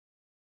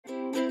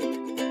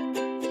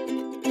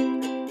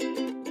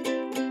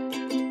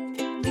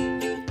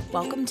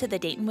Welcome to the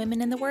Dayton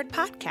Women in the Word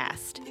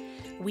podcast.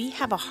 We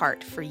have a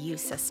heart for you,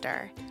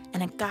 sister,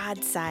 and a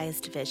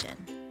God-sized vision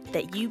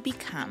that you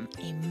become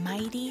a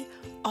mighty,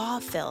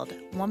 awe-filled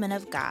woman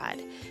of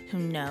God who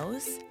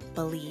knows,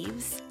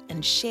 believes,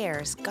 and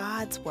shares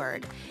God's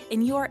Word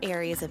in your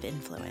areas of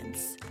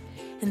influence.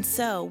 And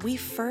so we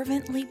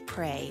fervently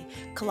pray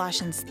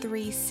Colossians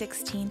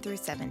 3:16 through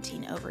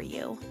 17 over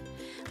you.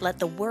 Let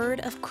the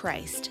word of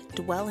Christ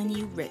dwell in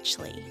you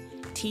richly,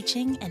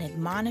 teaching and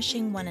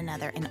admonishing one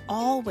another in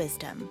all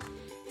wisdom,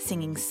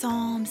 singing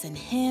psalms and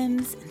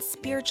hymns and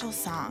spiritual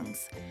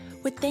songs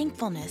with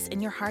thankfulness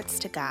in your hearts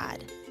to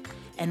God.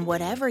 And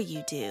whatever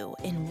you do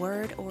in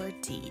word or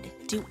deed,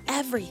 do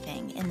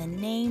everything in the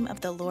name of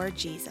the Lord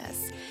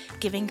Jesus,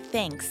 giving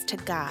thanks to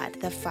God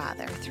the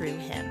Father through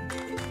him.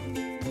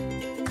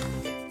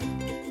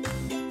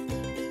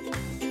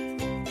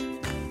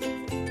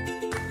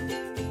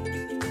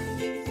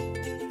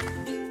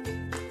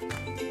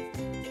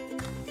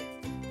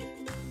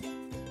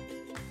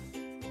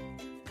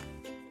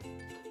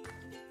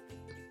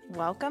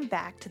 Welcome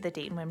back to the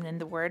Dayton Women in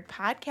the Word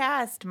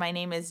podcast. My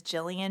name is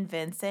Jillian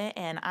Vincent,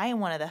 and I am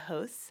one of the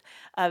hosts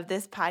of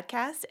this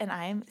podcast, and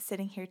I'm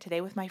sitting here today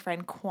with my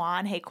friend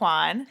Kwan. Hey,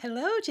 Kwan.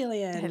 Hello,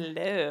 Jillian.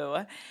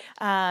 Hello.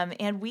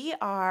 And we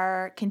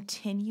are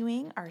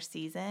continuing our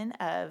season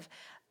of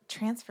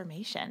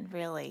transformation,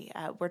 really.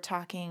 We're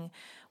talking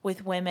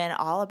with women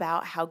all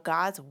about how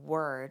God's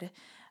Word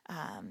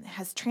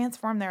has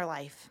transformed their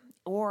life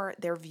or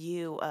their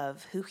view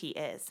of who he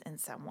is in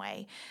some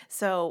way.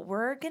 So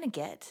we're going to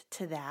get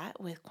to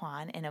that with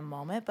Kwan in a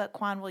moment. But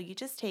Kwan, will you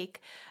just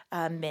take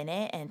a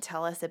minute and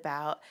tell us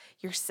about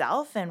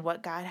yourself and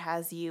what God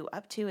has you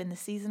up to in the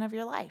season of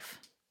your life?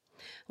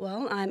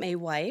 Well, I'm a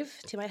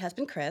wife to my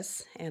husband,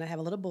 Chris, and I have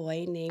a little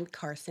boy named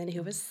Carson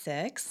who is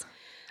 6.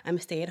 I'm a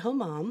stay-at-home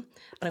mom.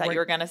 I thought you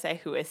were going to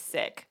say who is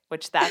sick,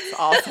 which that's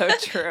also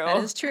true.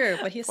 That is true,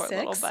 but he's Poor 6.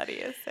 little buddy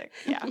is sick.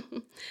 Yeah.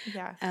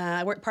 Yeah.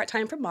 I work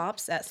part-time for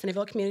MOPS at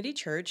Sunnyvale Community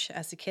Church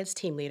as the kids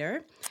team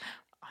leader.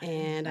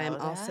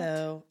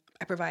 I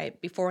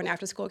provide before and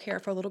after school care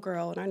for a little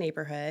girl in our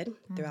neighborhood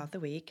throughout the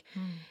week.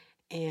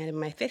 And in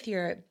my 5th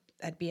year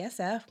at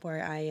BSF,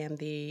 where I am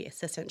the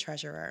assistant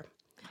treasurer.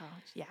 Oh,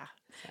 yeah.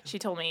 So. She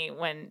told me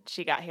when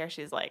she got here,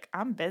 she's like,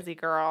 I'm busy,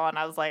 girl. And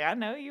I was like, I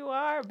know you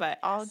are, but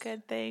all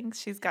good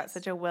things. She's got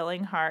such a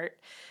willing heart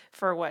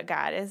for what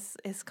God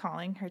is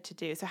calling her to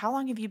do. So how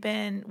long have you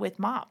been with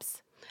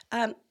MOPS?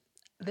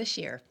 This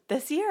year.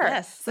 This year?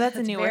 Yes. So that's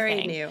a newer very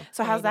thing. new.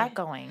 So how's that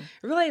going?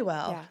 Really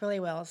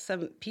well.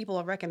 Some people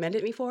have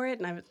recommended me for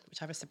it,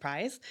 which I was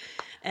surprised.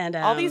 And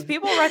all these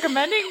people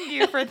recommending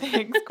you for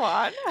things,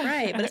 Kwan.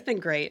 Right, but it's been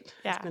great.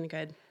 Yeah. It's been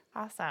good.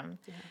 Awesome.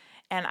 Yeah.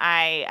 And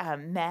I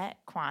met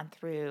Kwan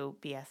through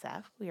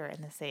BSF. We were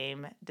in the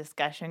same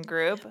discussion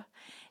group.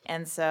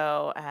 And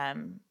so,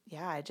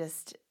 I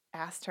just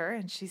asked her,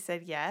 and she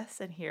said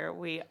yes, and here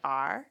we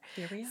are.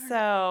 Here we are.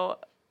 So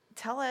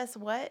tell us,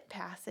 what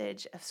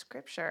passage of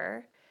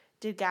Scripture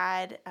did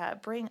God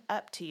bring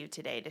up to you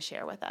today to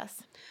share with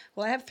us?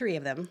 Well, I have 3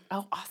 of them.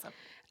 Oh, awesome.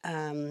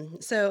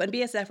 So in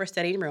BSF, we're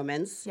studying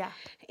Romans. Yeah.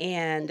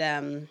 And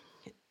in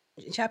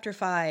chapter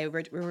 5,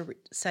 we're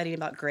studying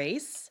about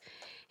grace.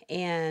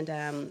 And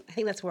I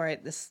think that's where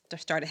this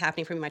started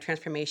happening for me, my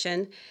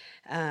transformation.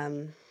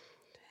 God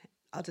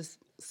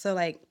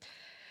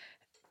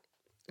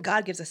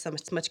gives us so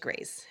much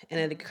grace. And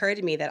it occurred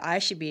to me that I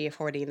should be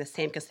affording the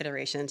same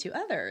consideration to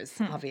others,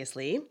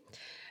 obviously,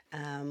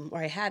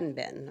 where I hadn't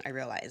been, I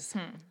realized.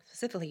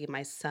 Specifically,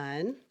 my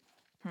son.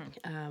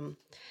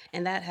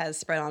 And that has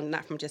spread on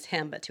not from just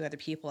him, but to other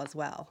people as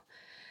well.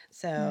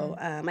 So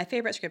my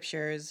favorite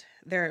scriptures,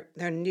 they're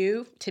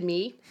new to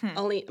me.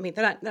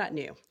 They're not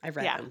new. I've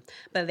read them,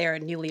 but they're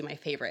newly my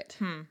favorite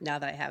now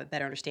that I have a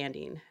better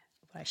understanding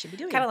of what I should be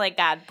doing. Kind of like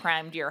God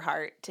primed your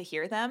heart to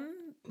hear them,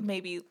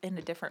 maybe in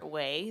a different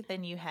way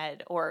than you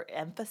had, or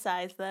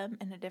emphasize them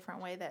in a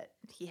different way that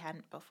he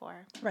hadn't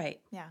before.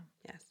 Right. Yeah.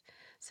 Yes.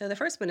 So the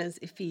first one is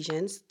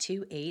Ephesians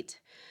 2:8.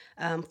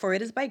 For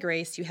it is by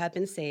grace you have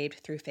been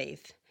saved through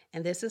faith,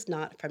 and this is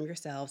not from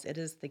yourselves, it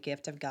is the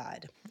gift of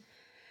God.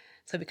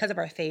 So because of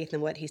our faith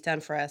and what he's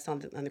done for us on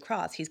the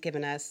cross, he's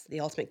given us the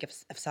ultimate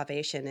gift of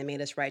salvation and made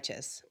us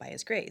righteous by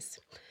his grace.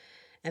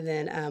 And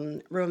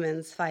then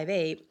Romans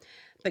 5:8,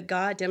 but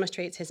God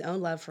demonstrates his own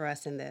love for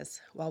us in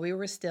this. While we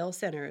were still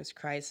sinners,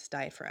 Christ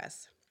died for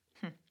us.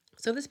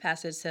 So this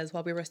passage says,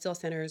 while we were still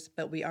sinners,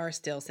 but we are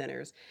still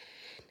sinners.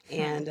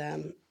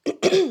 And,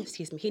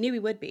 excuse me, he knew we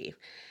would be.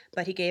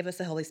 But he gave us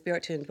the Holy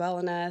Spirit to indwell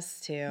in us,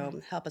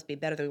 to help us be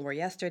better than we were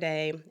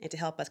yesterday, and to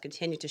help us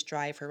continue to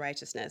strive for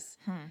righteousness.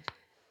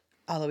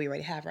 Although we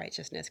already have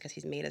righteousness because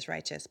he's made us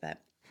righteous.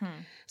 But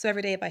so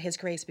every day by his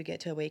grace we get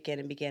to awaken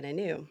and begin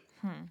anew.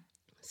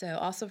 So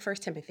also 1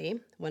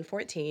 Timothy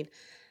 1:14,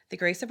 the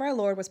grace of our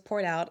Lord was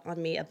poured out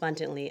on me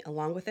abundantly,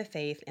 along with the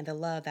faith and the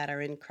love that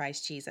are in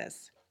Christ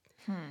Jesus.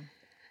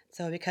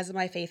 So because of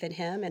my faith in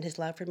him and his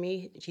love for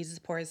me, Jesus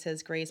pours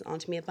his grace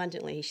onto me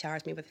abundantly. He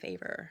showers me with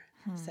favor.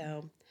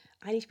 So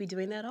I need to be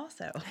doing that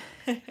also.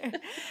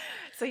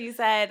 So you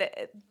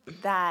said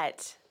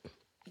that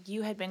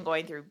you had been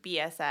going through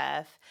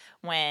BSF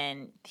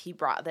when he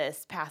brought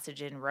this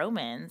passage in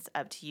Romans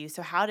up to you.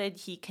 So how did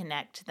he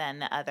connect then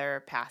the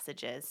other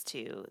passages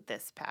to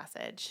this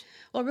passage?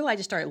 Well, really, I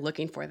just started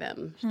looking for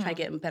them, trying to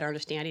get a better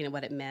understanding of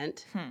what it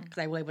meant, because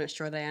I really wasn't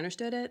sure that I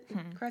understood it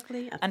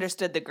correctly.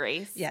 Understood the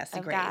grace Yes, the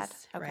of grace, God?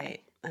 Okay.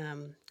 right.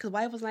 Because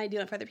why wasn't I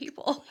doing it for other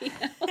people? You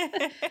know?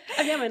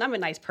 I mean, I'm a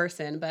nice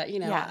person, but,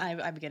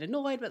 I get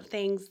annoyed with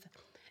things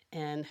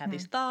and have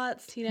these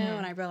thoughts,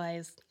 and I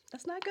realize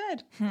that's not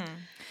good.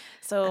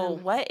 So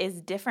what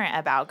is different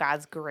about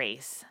God's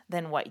grace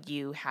than what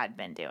you had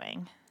been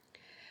doing?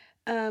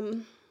 I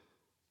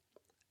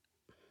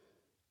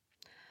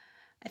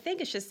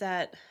think it's just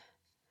that,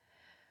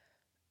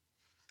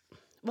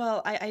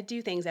 well, I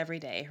do things every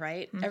day,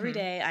 right? Every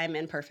day I'm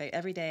imperfect.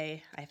 Every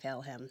day I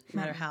fail him,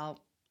 no matter how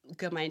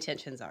good my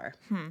intentions are.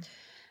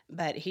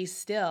 But he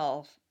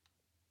still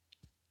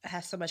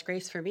has so much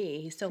grace for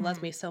me. He still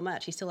loves me so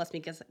much. He still lets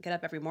me get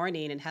up every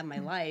morning and have my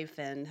life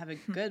and have a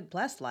good,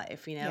 blessed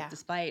life,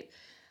 despite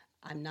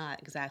I'm not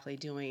exactly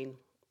doing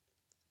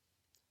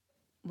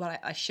what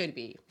I should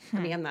be. I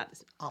mean, I'm not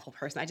this awful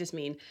person. I just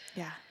mean,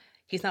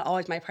 he's not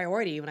always my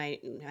priority when I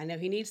know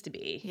he needs to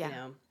be,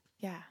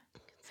 Yeah.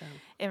 So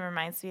It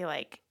reminds me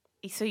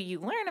so you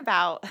learn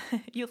about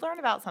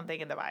something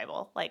in the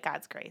Bible, like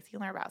God's grace. You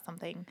learn about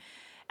something,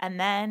 and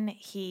then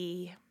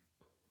he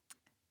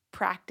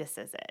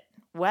practices it,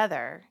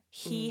 whether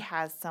he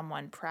has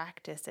someone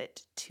practice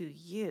it to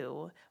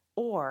you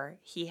or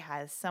he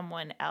has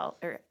someone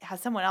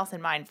else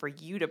in mind for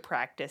you to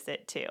practice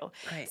it to.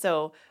 Right.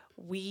 So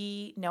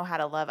we know how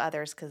to love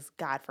others because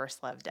God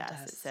first loved us.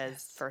 Does, It says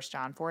yes. 1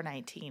 John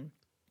 4:19.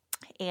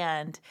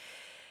 And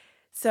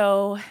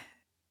so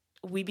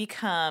we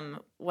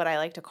become what I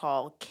like to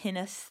call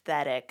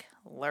kinesthetic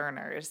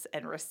learners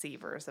and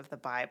receivers of the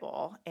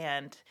Bible.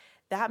 And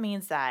that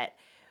means that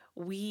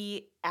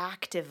we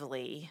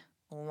actively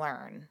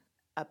learn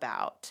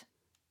about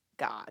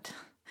God.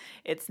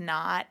 It's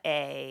not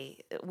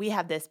we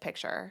have this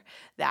picture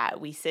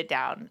that we sit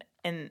down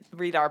and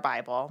read our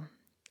Bible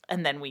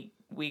and then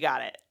we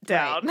got it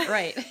down.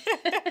 Right.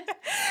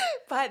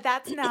 But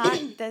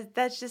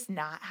that's just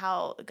not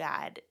how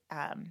God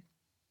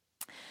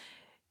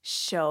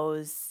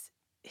shows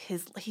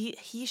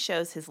he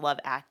shows his love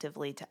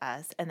actively to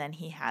us, and then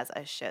he has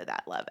us show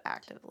that love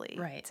actively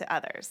to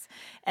others.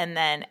 And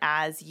then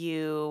as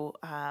you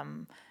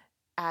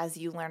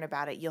learn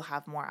about it, you'll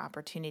have more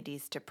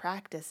opportunities to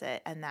practice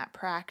it, and that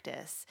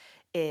practice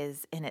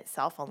is in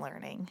itself a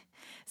learning.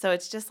 So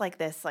it's just like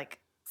this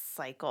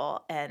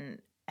cycle,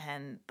 and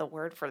the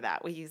word for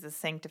that we use is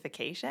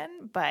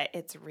sanctification, but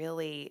it's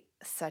really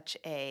such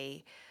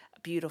a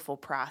beautiful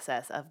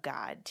process of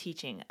God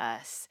teaching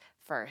us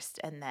first,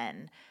 and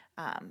then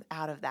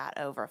out of that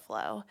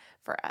overflow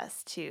for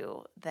us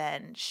to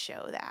then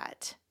show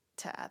that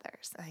to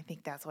others. I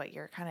think that's what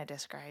you're kind of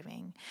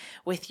describing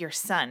with your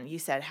son. You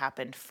said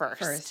happened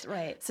first.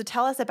 Right. So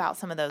tell us about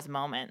some of those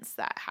moments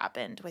that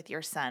happened with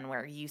your son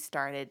where you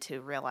started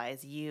to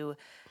realize you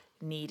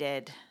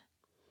needed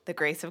the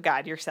grace of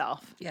God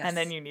yourself. Yes. And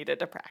then you needed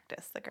to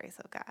practice the grace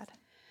of God.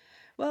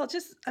 Well,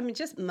 just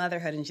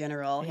motherhood in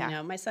general.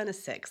 Yeah. My son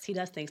is 6. He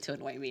does things to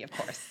annoy me, of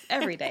course,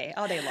 every day,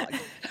 all day long.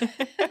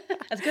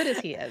 As good as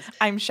he is.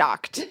 I'm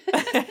shocked.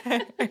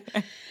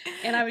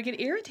 And I would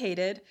get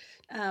irritated.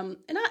 And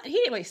he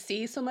didn't really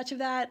see so much of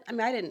that. I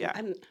mean, I didn't.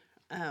 Yeah.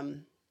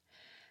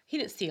 He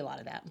didn't see a lot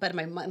of that. But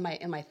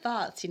in my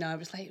thoughts, I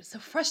was like so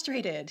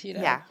frustrated.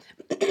 Yeah.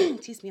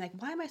 Excuse me, like,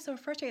 why am I so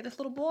frustrated? This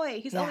little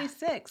boy, he's only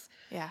 6.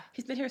 Yeah.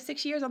 He's been here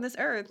 6 years on this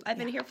earth. I've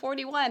been here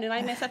 41, and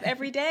I mess up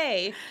every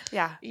day.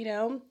 Yeah.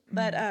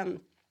 But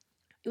even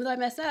though I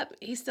mess up,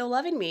 he's still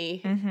loving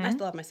me. I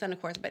still love my son,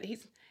 of course, but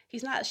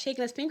he's not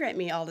shaking his finger at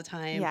me all the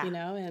time,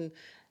 and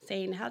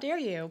saying, how dare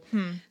you?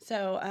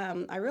 So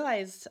I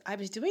realized I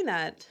was doing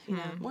that,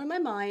 more in my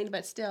mind,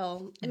 but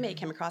still, it may have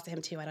come across to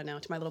him too, I don't know,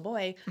 to my little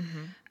boy.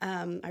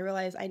 I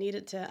realized I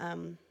needed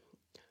to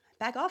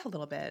back off a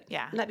little bit.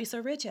 Yeah. Not be so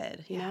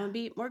rigid, and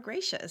be more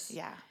gracious.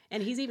 Yeah.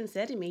 And he's even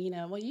said to me,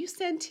 well, you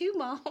sin too,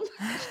 Mom.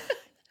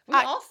 We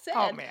all sin.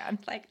 Oh, man.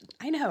 Like,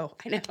 I know.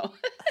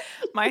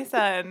 My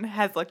son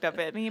has looked up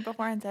at me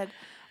before and said,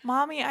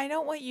 Mommy, I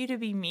don't want you to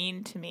be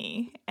mean to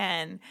me.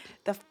 And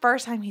the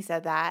first time he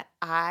said that,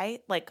 I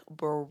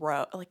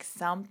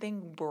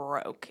something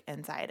broke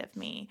inside of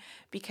me,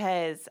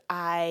 because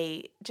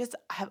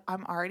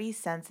I'm already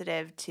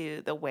sensitive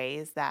to the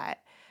ways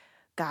that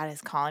God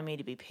is calling me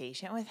to be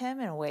patient with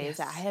him in ways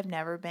that I have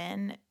never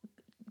been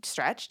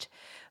stretched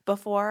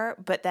before.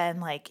 But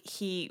then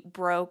he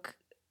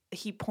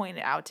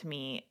pointed out to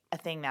me a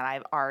thing that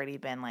I've already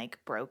been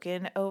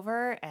broken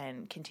over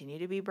and continue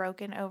to be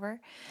broken over.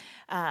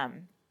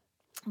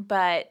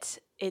 But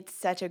it's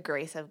such a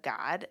grace of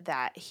God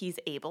that he's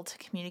able to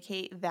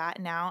communicate that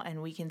now.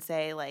 And we can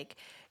say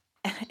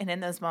and in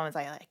those moments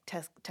I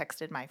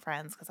texted my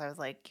friends, because I was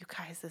like, you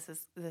guys, this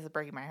is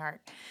breaking my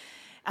heart.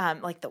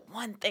 The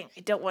one thing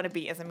I don't want to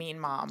be is a mean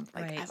mom.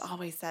 I've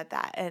always said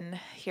that. And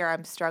here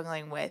I'm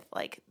struggling with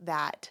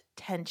that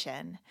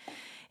tension.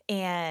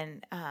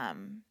 And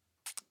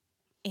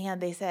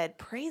they said,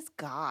 praise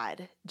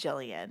God,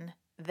 Jillian,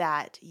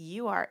 that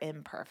you are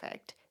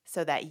imperfect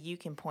so that you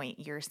can point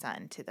your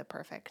son to the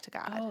perfect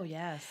God. Oh,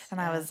 yes.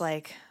 And I was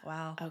like,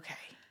 wow. Okay.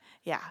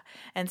 Yeah.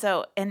 And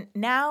so, and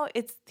now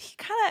he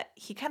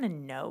kind of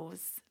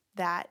knows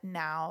that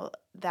now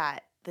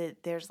that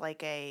there's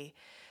like a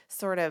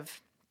sort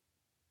of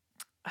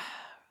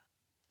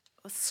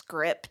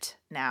script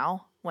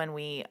now when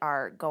we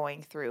are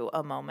going through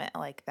a moment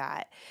like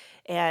that.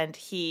 And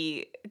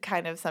he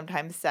kind of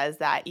sometimes says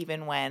that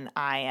even when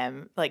I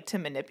am like to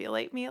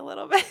manipulate me a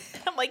little bit.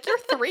 I'm like, you're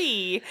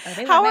 3.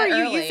 How are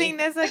you using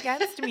this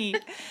against me?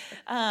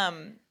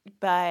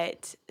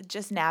 But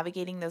just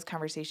navigating those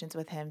conversations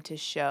with him to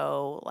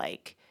show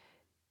like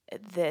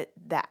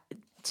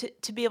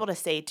to be able to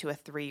say to a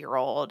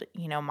 3-year-old,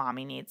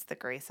 mommy needs the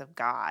grace of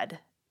God.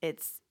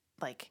 It's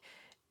like,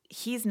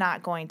 he's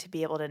not going to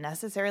be able to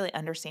necessarily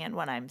understand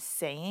what I'm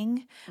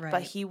saying,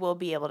 but he will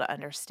be able to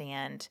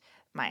understand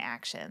my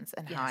actions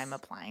and how I'm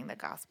applying the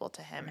gospel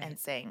to him and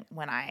saying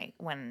when I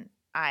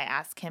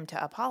ask him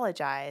to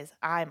apologize,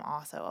 I'm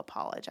also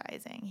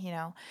apologizing,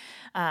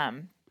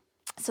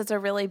 So it's a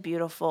really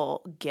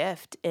beautiful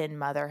gift in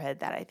motherhood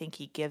that I think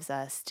he gives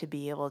us to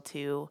be able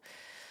to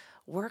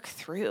work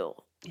through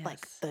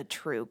like the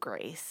true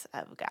grace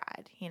of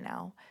God,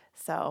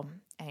 So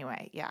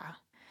anyway, yeah.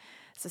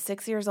 So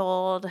 6 years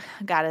old,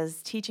 God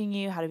is teaching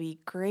you how to be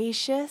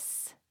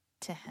gracious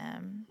to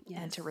him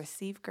and to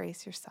receive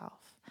grace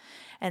yourself.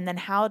 And then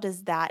how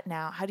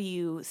do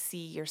you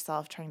see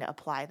yourself trying to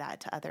apply that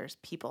to others,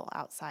 people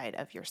outside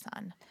of your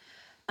son?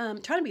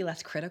 Trying to be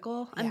less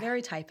critical. I'm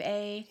very type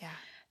A. Yeah.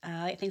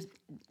 I like things to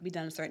be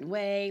done a certain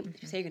way.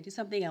 If you say you're going to do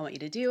something, I want you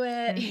to do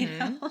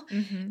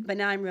it, But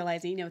now I'm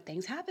realizing,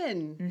 things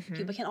happen.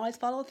 People can't always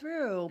follow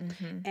through.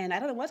 And I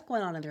don't know what's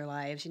going on in their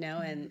lives,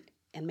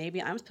 and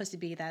maybe I'm supposed to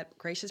be that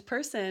gracious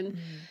person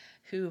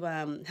who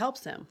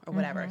helps them or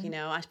whatever,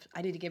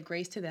 I need to give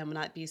grace to them and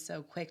not be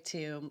so quick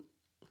to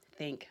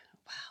think,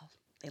 wow,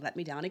 they let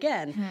me down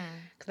again.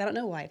 Because I don't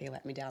know why they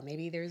let me down.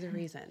 Maybe there's a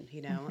reason,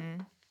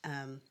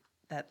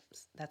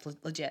 that's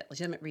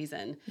legitimate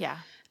reason. Yeah.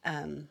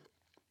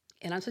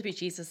 And I'm supposed to be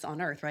Jesus on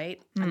earth,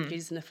 right? I'm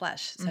Jesus in the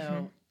flesh.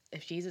 So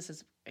if Jesus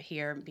is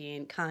here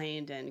being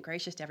kind and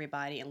gracious to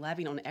everybody and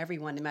loving on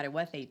everyone, no matter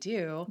what they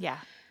do. Yeah.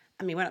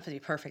 I mean, we're not supposed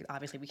to be perfect.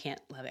 Obviously, we can't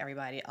love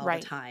everybody all the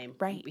time.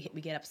 Right.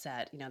 We get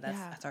upset.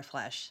 That's our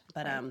flesh.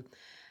 But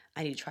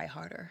I need to try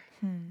harder.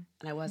 And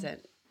I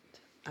wasn't.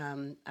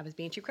 I was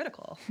being too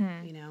critical,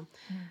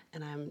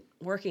 and I'm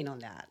working on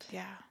that.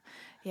 Yeah.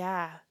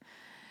 Yeah.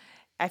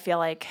 I feel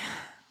like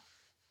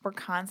we're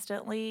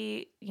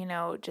constantly,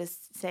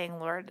 just saying,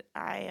 Lord,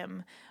 I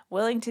am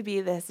willing to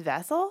be this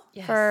vessel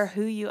for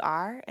who you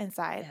are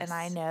inside. And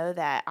I know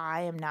that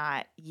I am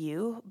not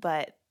you,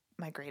 but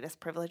my greatest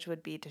privilege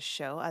would be to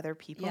show other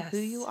people who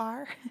you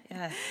are.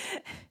 Yes.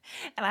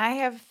 And I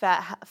have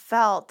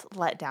felt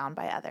let down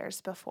by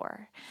others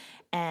before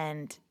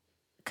and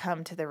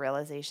come to the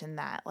realization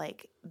that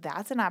like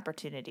that's an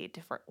opportunity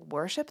to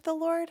worship the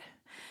Lord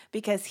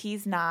because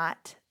he's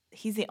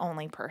the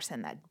only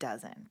person that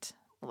doesn't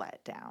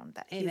let down,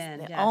 that he's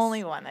the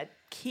only one that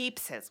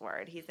keeps his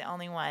word. He's the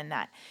only one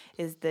that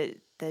is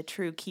the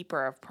true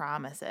keeper of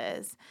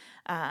promises.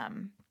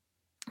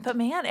 But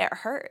man, it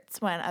hurts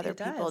when other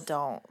people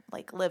don't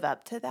like live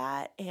up to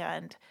that.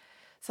 And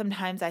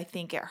sometimes I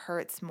think it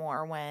hurts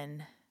more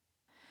when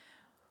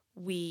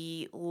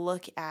we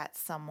look at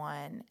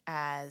someone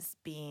as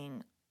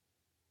being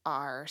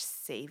our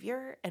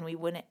savior and we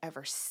wouldn't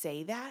ever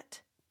say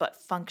that, but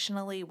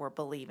functionally we're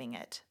believing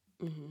it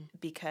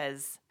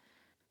because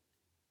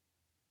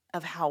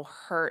of how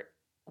hurt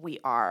we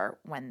are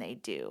when they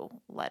do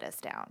let us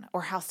down,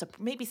 or how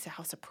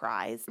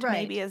surprised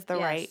maybe is the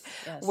right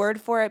word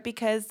for it,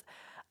 because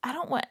I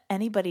don't want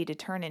anybody to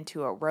turn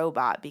into a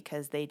robot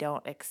because they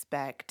don't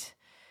expect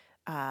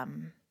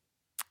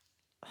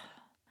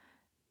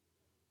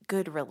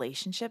good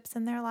relationships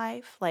in their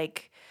life.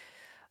 Like,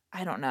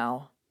 I don't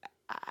know.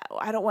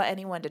 I don't want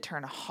anyone to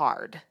turn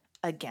hard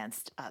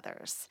against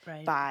others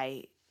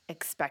by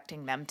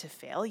expecting them to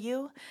fail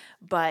you,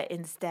 but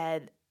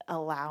instead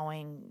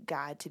allowing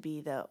God to be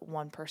the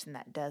one person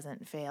that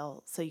doesn't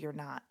fail, so you're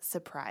not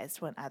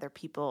surprised when other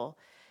people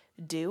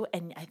do.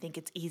 And I think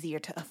it's easier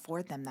to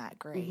afford them that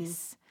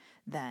grace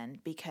then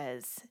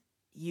because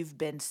you've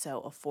been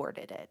so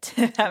afforded it.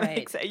 That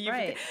makes sense.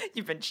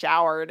 You've been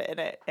showered in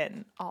it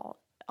and all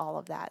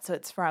of that. So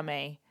it's from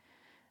a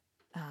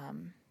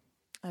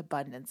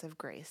abundance of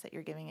grace that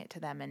you're giving it to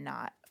them, and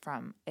not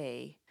from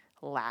a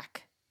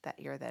lack that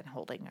you're then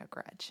holding a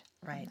grudge.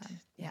 Right.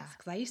 Yes.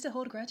 Because I used to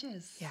hold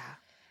grudges. Yeah.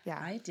 Yeah.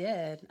 I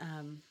did.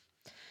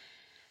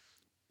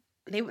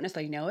 They wouldn't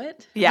necessarily know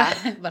it.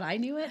 Yeah. But I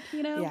knew it,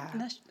 Yeah. And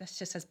that's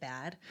just as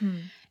bad.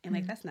 And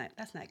like, that's not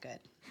good.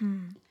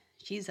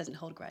 Jesus doesn't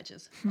hold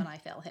grudges when I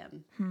fail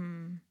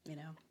him,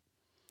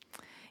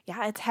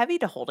 Yeah. It's heavy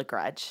to hold a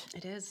grudge.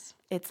 It is.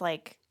 It's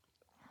like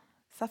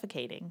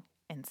suffocating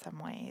in some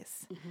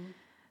ways.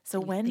 So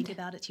when you think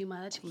about it too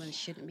much, when you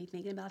shouldn't be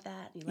thinking about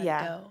that, you let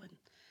it go.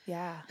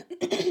 Yeah.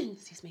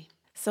 Excuse me.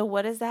 So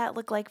what does that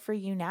look like for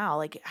you now?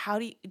 Like, how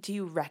do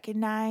you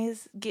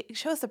recognize?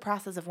 Show us the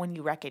process of when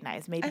you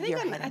recognize maybe you're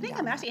heading I think down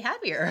I'm that. actually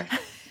happier.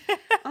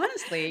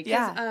 Honestly,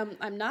 because Yeah.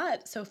 I'm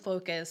not so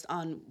focused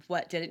on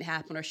what didn't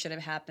happen or should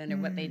have happened or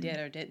what they did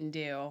or didn't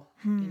do.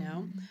 You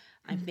know,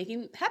 I'm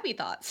thinking happy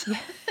thoughts,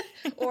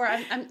 Yeah. or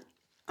I'm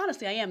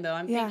honestly I am though.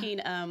 I'm Yeah.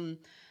 thinking,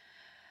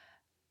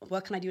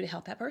 what can I do to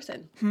help that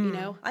person? You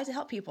know, I like to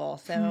help people,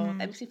 so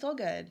that makes me feel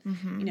good.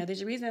 You know,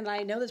 there's a reason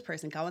I know this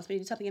person. God wants me to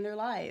do something in their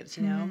lives.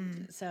 You know,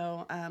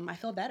 so I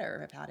feel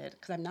better about it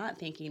because I'm not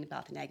thinking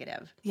about the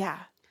negative. Yeah.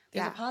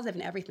 There's Yeah. a positive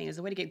in everything. There's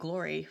a way to get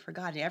glory for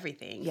God in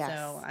everything. Yes.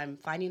 So I'm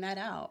finding that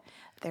out.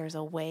 There's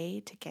a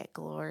way to get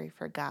glory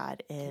for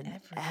God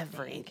in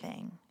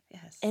everything.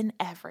 Yes. In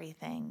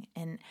everything.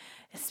 And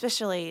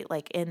especially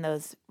like in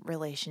those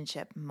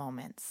relationship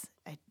moments,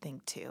 I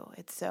think too.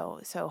 It's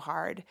so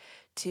hard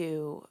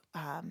to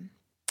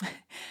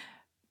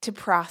to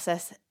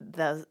process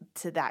those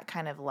to that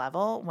kind of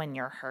level when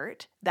you're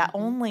hurt. That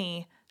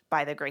only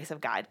by the grace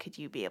of God could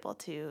you be able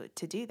to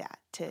do that.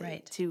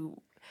 To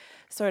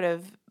sort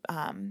of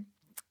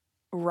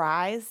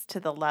rise to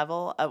the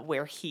level of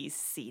where he's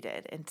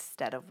seated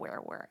instead of where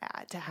we're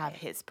at, to have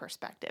his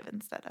perspective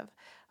instead of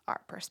our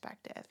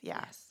perspective.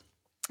 Yeah. Yes.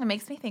 It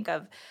makes me think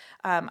of,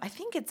 I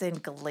think it's in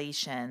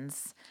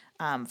Galatians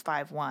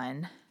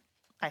 5:1,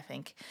 I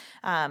think,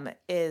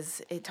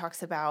 is it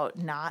talks about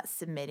not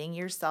submitting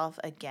yourself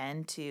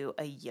again to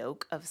a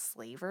yoke of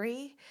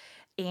slavery.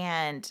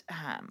 And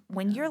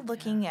when you're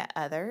looking at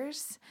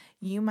others,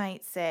 you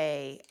might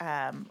say,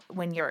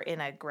 when you're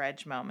in a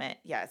grudge moment,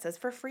 it says,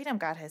 for freedom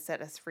God has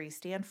set us free.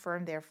 Stand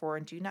firm, therefore,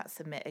 and do not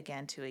submit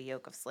again to a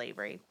yoke of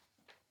slavery.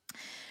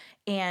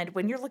 And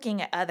when you're looking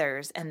at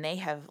others and they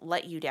have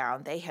let you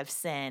down, they have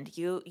sinned,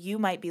 you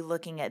might be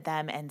looking at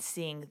them and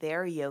seeing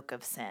their yoke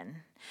of sin.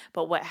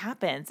 But what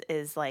happens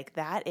is like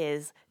that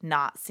is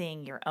not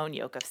seeing your own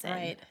yoke of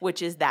sin,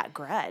 which is that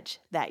grudge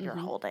that you're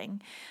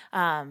holding.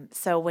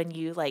 So when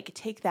you like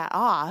take that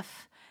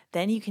off,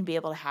 then you can be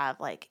able to have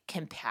like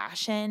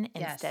compassion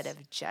instead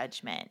of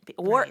judgment.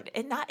 Or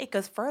it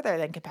goes further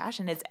than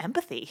compassion, it's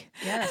empathy.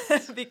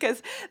 Yes.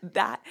 Because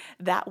that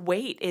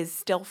weight is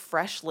still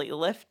freshly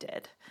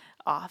lifted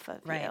off of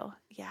you.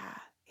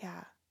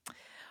 Yeah.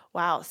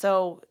 Wow.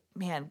 So,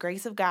 man,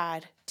 grace of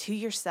God to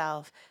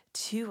yourself,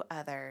 to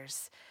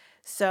others.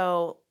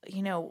 So,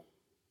 you know,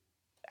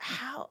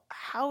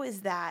 how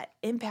is that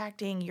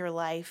impacting your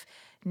life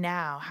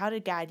now? How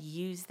did God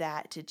use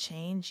that to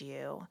change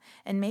you?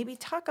 And maybe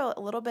talk a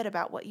little bit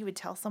about what you would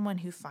tell someone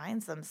who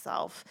finds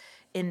themselves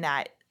in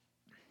that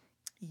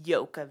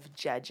yoke of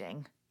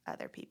judging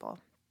other people.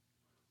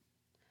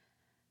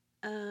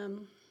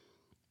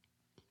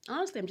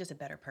 Honestly, I'm just a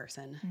better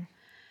person.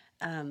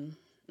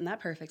 Not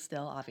perfect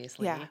still,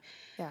 obviously.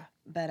 Yeah.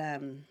 But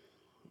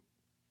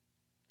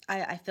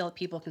I feel like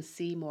people can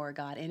see more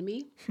God in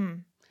me.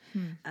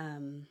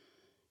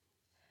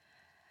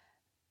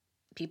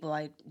 People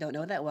I don't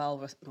know that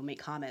well will make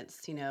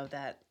comments, you know,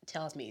 that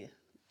tells me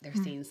they're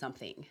seeing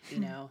something, you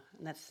know,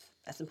 and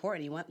that's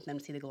important. You want them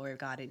to see the glory of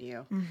God in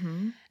you.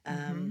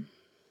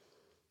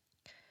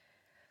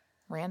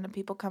 Random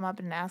people come up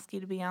and ask you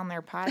to be on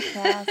their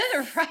podcast.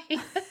 Right.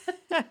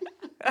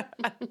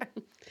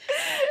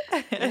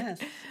 Yes.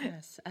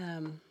 I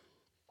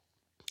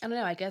don't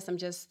know. I guess I'm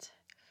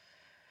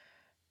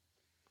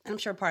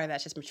sure part of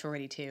that's just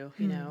maturity too,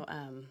 you know,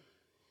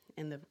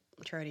 and the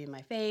maturity in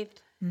my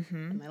faith,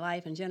 in my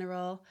life in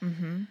general.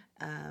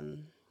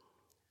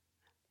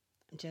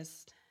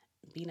 Just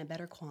being a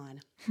better Kwan.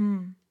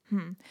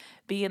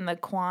 Being the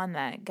Kwan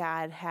that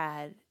God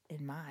had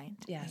in mind.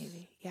 Yes.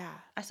 Maybe. Yeah.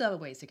 I still have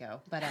a ways to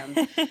go, but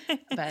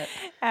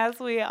as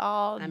we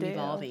all I'm do.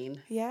 evolving.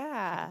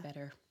 Yeah. For the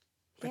better,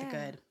 for the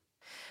good.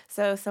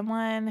 So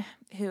someone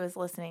who is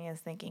listening is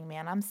thinking,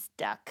 man, I'm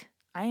stuck.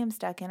 I am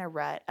stuck in a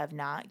rut of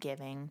not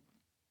giving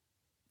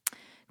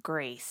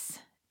grace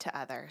to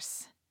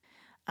others.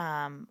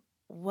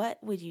 What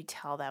would you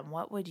tell them?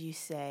 What would you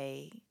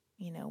say?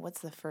 You know,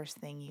 what's the first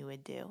thing you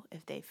would do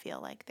if they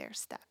feel like they're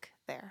stuck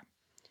there?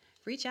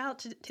 Reach out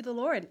to the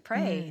Lord.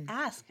 Pray.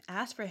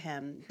 Ask for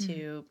Him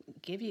to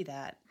give you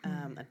that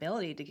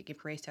ability to give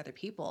grace to other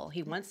people.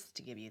 He wants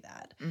to give you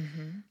that.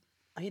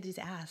 All you have to do is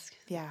ask.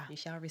 Yeah. You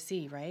shall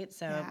receive, right?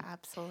 So yeah,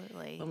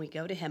 absolutely. When we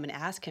go to Him and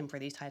ask Him for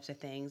these types of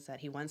things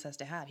that He wants us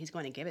to have, He's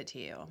going to give it to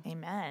you.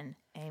 Amen.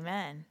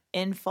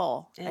 In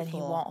full. And He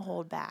won't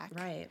hold back.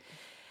 Right.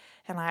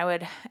 And I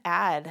would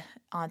add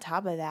on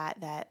top of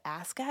that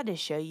ask God to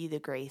show you the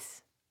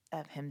grace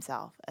of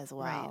Himself as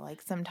well. Right.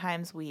 Like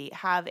sometimes we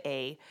have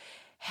a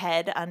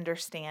head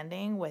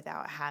understanding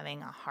without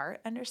having a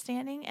heart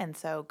understanding. And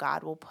so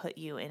God will put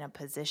you in a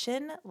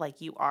position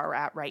like you are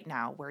at right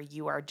now where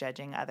you are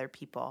judging other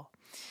people,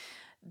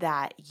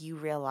 that you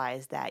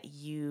realize that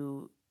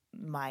you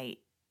might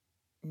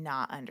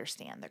not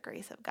understand the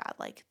grace of God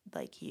like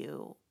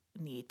you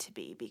need to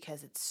be,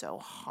 because it's so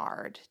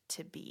hard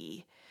to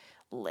be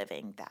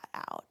living that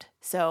out.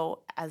 So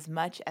as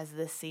much as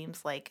this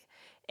seems like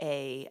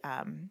a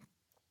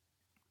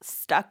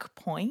stuck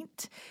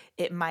point,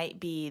 it might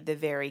be the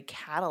very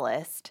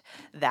catalyst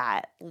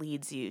that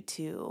leads you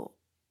to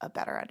a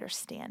better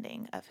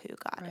understanding of who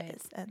God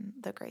is and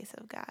the grace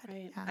of God.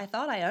 Right. Yeah. I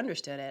thought I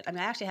understood it. I mean,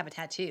 I actually have a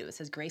tattoo. It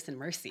says grace and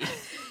mercy.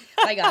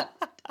 I got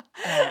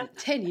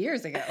 10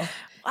 years ago.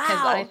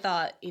 Because I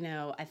thought,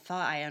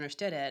 I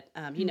understood it.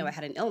 I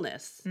had an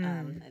illness,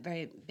 a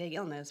very big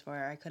illness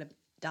where I could have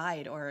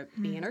died or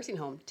be in a nursing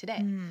home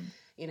today,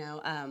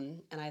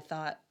 and I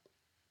thought,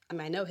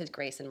 I know his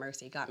grace and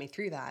mercy got me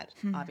through that,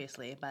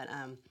 obviously, but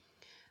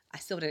I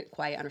still didn't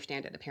quite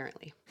understand it,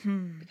 apparently,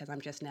 because I'm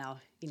just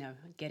now,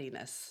 getting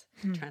this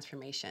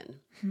transformation.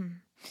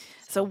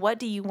 So what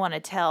do you want to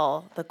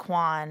tell the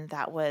Kwan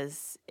that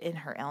was in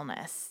her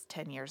illness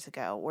 10 years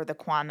ago, or the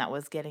Kwan that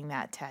was getting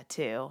that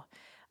tattoo,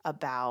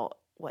 about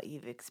what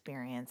you've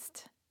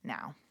experienced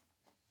now?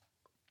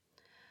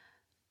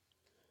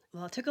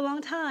 Well, it took a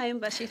long time,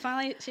 but she's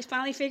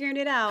finally figuring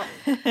it out.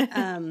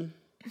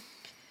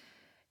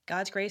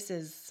 God's grace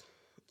is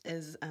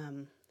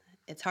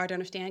it's hard to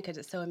understand because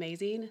it's so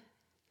amazing,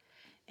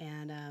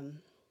 and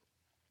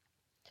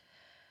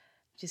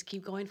just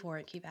keep going for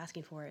it, keep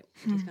asking for it.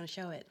 He's going to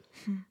show it,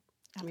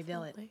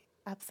 reveal it.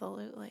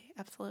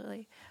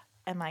 Absolutely.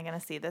 Am I going to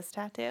see this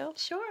tattoo?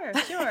 Sure.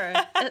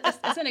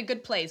 It's in a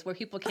good place where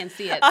people can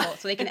see it,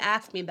 so they can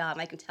ask me about it,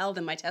 and I can tell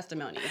them my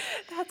testimony.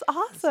 That's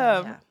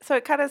awesome. So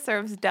it kind of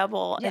serves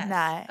double in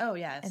that. Oh,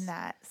 yes. In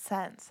that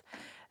sense.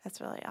 That's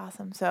really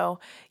awesome. So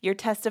you're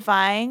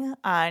testifying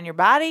on your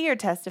body, you're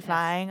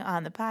testifying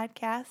on the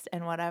podcast,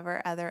 and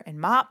whatever other,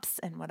 and MOPS,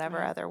 and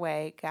whatever other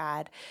way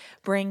God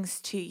brings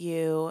to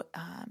you,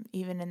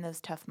 even in those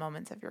tough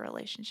moments of your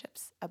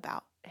relationships,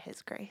 about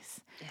his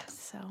grace. Yes.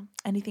 So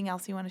anything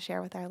else you want to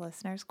share with our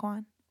listeners,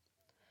 Kwan?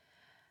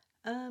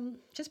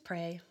 Just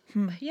pray.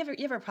 You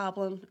have a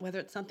problem, whether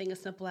it's something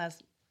as simple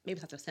as, maybe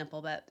it's not so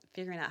simple, but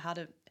figuring out how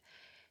to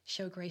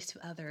show grace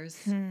to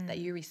others that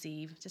you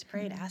receive. Just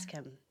pray and ask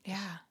him. Yeah.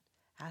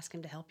 Ask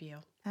him to help you.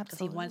 Absolutely. Because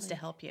he wants to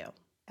help you.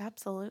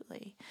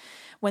 Absolutely.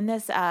 When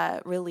this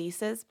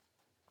releases,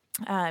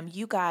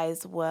 you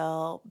guys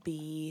will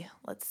be,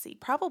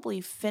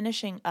 probably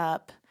finishing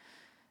up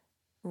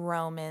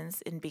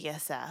Romans in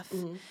BSF.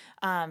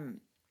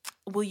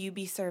 Will you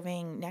be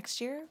serving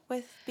next year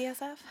with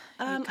BSF?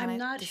 I'm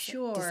not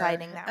sure.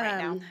 Deciding that right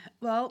now.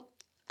 Well,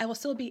 I will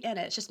still be in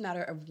it. It's just a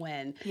matter of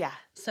when. Yeah.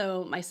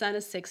 So my son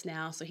is 6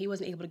 now, so he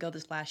wasn't able to go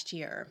this last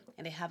year.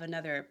 And they have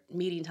another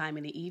meeting time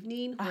in the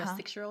evening where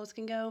 6-year-olds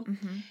can go.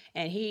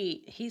 And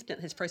he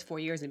spent his first 4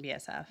 years in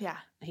BSF. Yeah.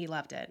 And he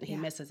loved it, and he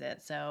misses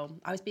it. So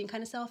I was being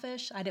kind of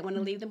selfish. I didn't want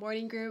to leave the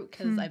morning group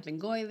because I've been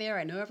going there.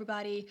 I know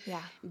everybody.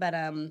 Yeah. But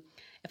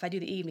if I do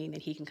the evening,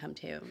 then he can come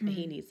too. But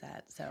he needs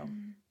that. So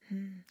I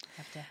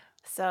have to.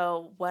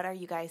 So what are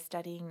you guys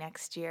studying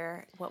next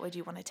year? What would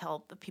you want to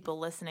tell the people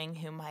listening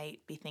who might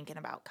be thinking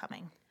about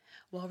coming?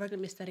 Well, we're going to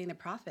be studying the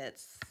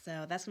prophets,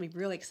 so that's going to be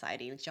really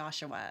exciting.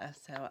 Joshua,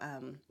 so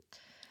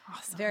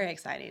awesome. Very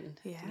exciting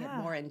to get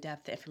more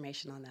in-depth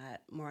information on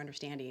that, more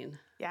understanding.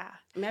 Yeah.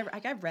 I mean,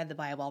 I've read the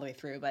Bible all the way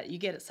through, but you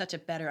get such a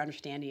better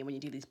understanding when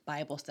you do these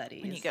Bible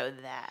studies. When you go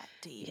that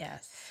deep.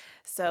 Yes.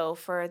 So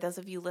for those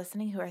of you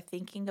listening who are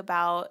thinking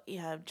about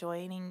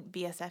joining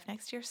BSF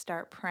next year,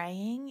 start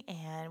praying,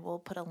 and we'll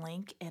put a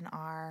link in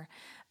our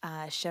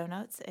show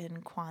notes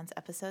in Kwan's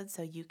episode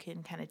so you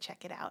can kind of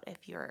check it out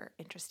if you're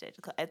interested.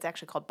 It's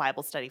actually called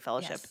Bible Study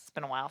Fellowship. Yes. It's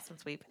been a while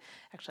since we've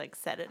actually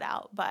set it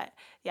out. But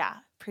yeah,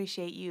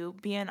 appreciate you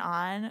being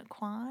on,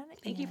 Kwan.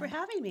 Thank you for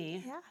having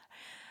me. Yeah.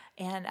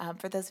 And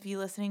for those of you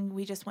listening,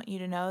 we just want you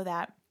to know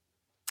that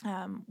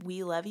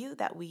we love you,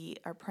 that we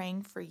are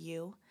praying for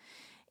you.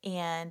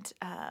 And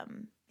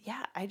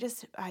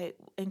I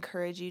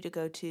encourage you to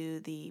go to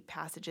the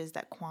passages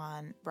that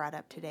Kwan brought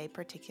up today,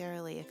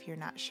 particularly if you're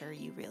not sure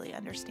you really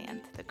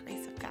understand the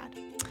grace of God.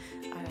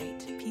 All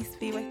right, peace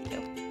be with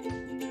you.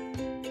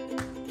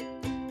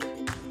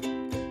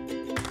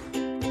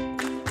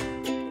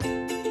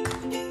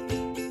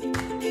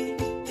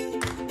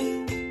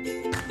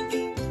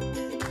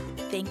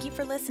 Thank you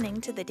for listening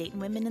to the Dayton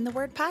Women in the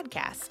Word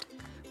podcast.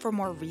 For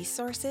more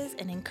resources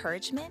and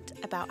encouragement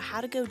about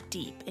how to go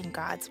deep in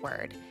God's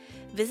Word,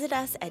 visit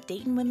us at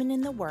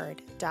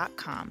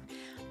DaytonWomenInTheWord.com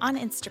on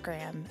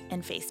Instagram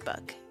and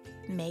Facebook.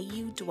 May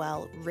you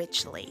dwell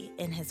richly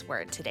in His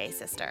Word today,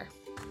 sister.